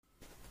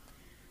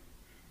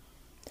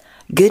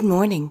Good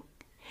morning.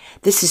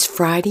 This is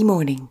Friday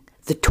morning,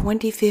 the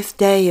 25th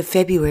day of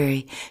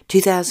February,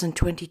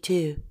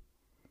 2022.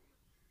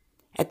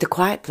 At the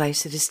Quiet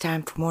Place, it is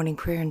time for morning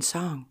prayer and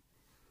song.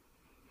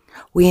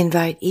 We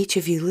invite each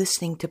of you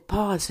listening to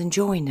pause and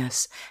join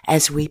us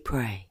as we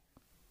pray.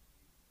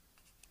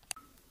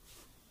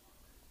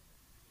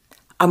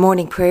 Our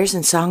morning prayers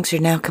and songs are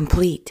now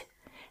complete,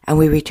 and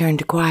we return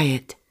to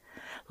quiet,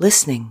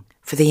 listening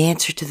for the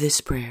answer to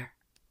this prayer.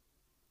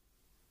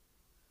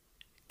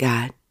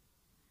 God,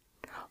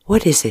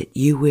 what is it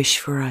you wish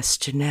for us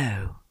to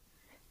know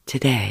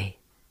today?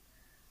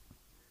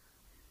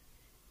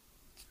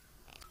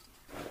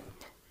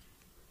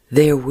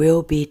 There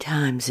will be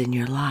times in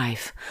your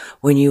life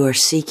when you are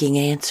seeking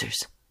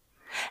answers.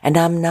 And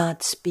I'm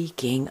not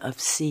speaking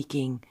of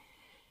seeking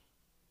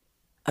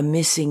a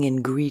missing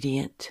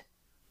ingredient,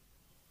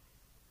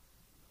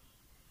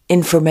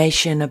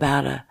 information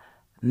about a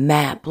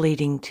map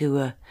leading to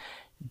a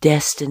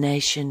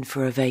destination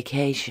for a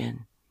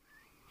vacation,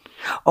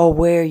 or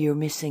where your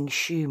missing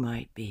shoe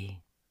might be.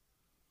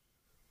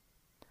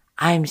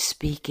 I'm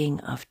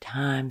speaking of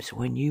times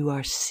when you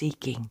are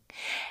seeking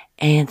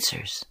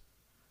answers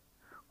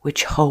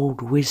which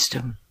hold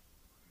wisdom,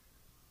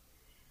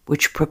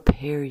 which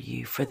prepare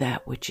you for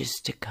that which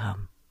is to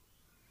come.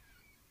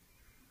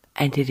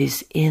 And it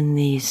is in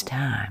these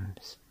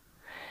times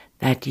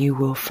that you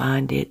will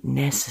find it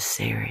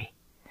necessary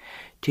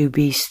to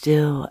be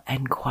still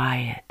and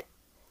quiet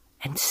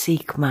and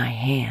seek my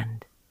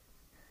hand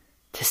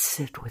to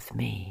sit with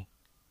me.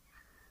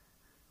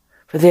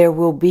 For there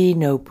will be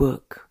no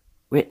book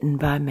written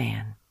by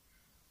man.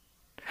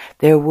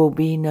 There will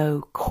be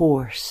no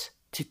course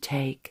to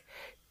take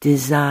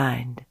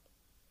designed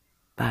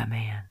by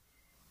man,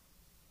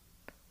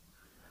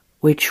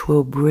 which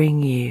will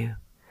bring you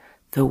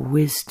the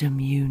wisdom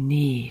you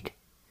need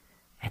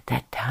at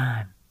that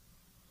time,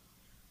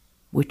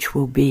 which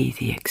will be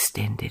the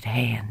extended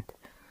hand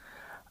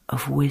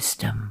of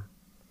wisdom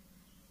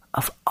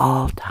of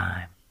all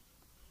time.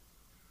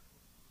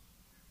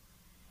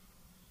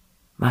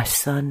 My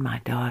son,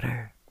 my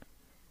daughter,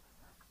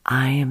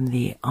 I am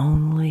the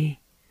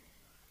only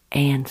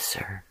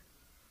answer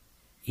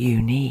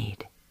you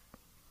need.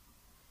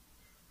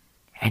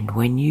 And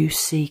when you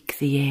seek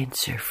the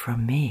answer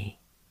from me,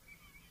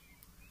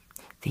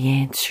 the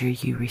answer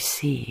you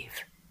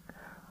receive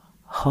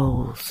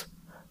holds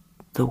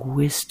the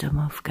wisdom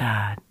of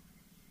God,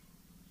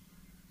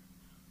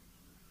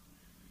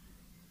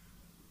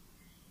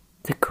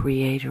 the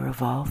creator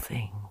of all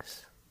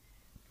things,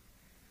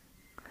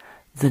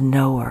 the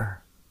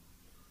knower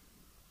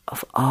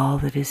of all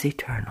that is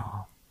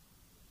eternal.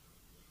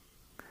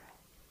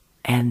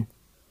 And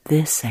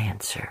this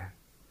answer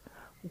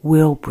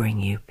will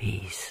bring you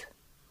peace,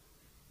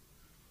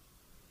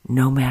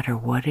 no matter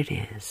what it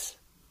is.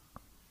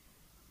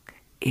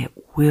 It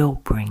will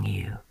bring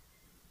you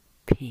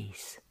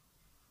peace.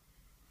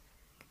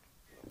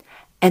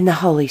 And the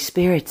Holy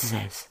Spirit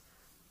says,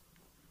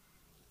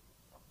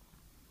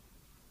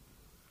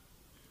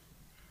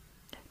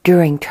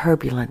 during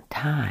turbulent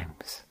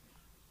times,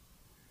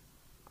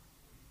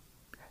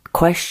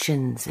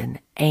 questions and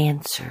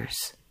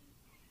answers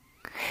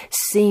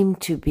seem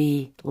to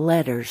be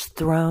letters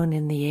thrown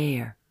in the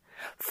air,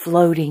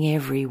 floating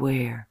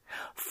everywhere,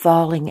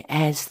 falling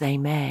as they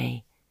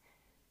may,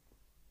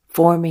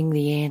 forming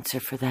the answer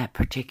for that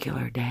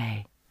particular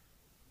day.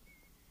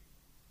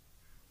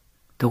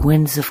 The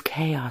winds of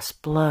chaos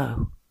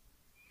blow,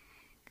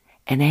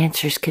 and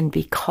answers can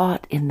be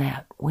caught in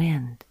that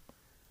wind.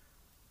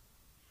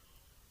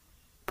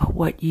 But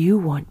what you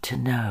want to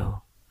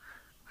know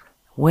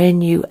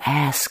when you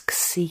ask,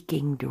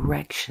 seeking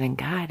direction and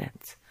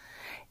guidance,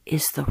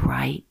 is the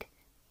right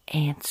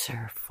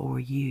answer for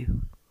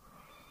you.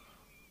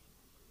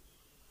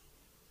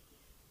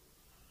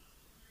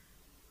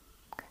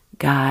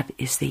 God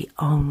is the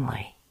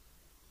only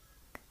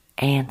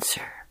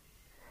answer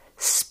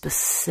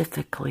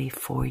specifically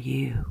for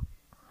you.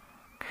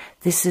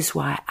 This is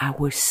why I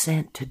was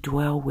sent to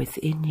dwell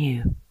within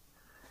you,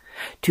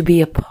 to be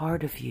a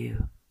part of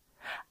you.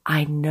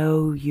 I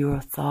know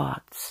your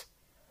thoughts.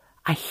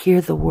 I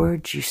hear the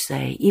words you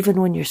say,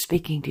 even when you're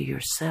speaking to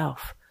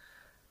yourself.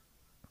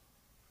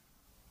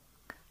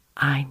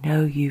 I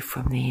know you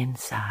from the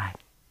inside.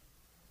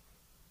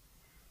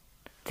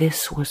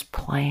 This was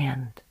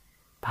planned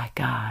by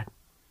God,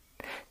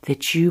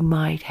 that you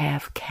might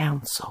have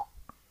counsel,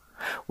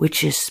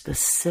 which is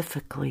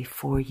specifically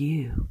for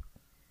you.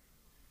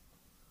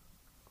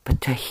 But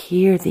to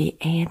hear the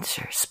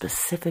answer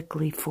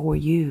specifically for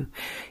you,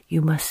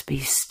 you must be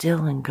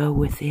still and go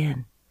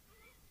within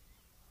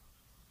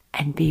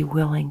and be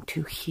willing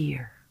to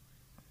hear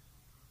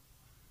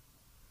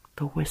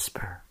the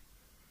whisper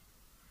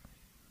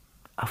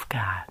of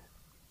God.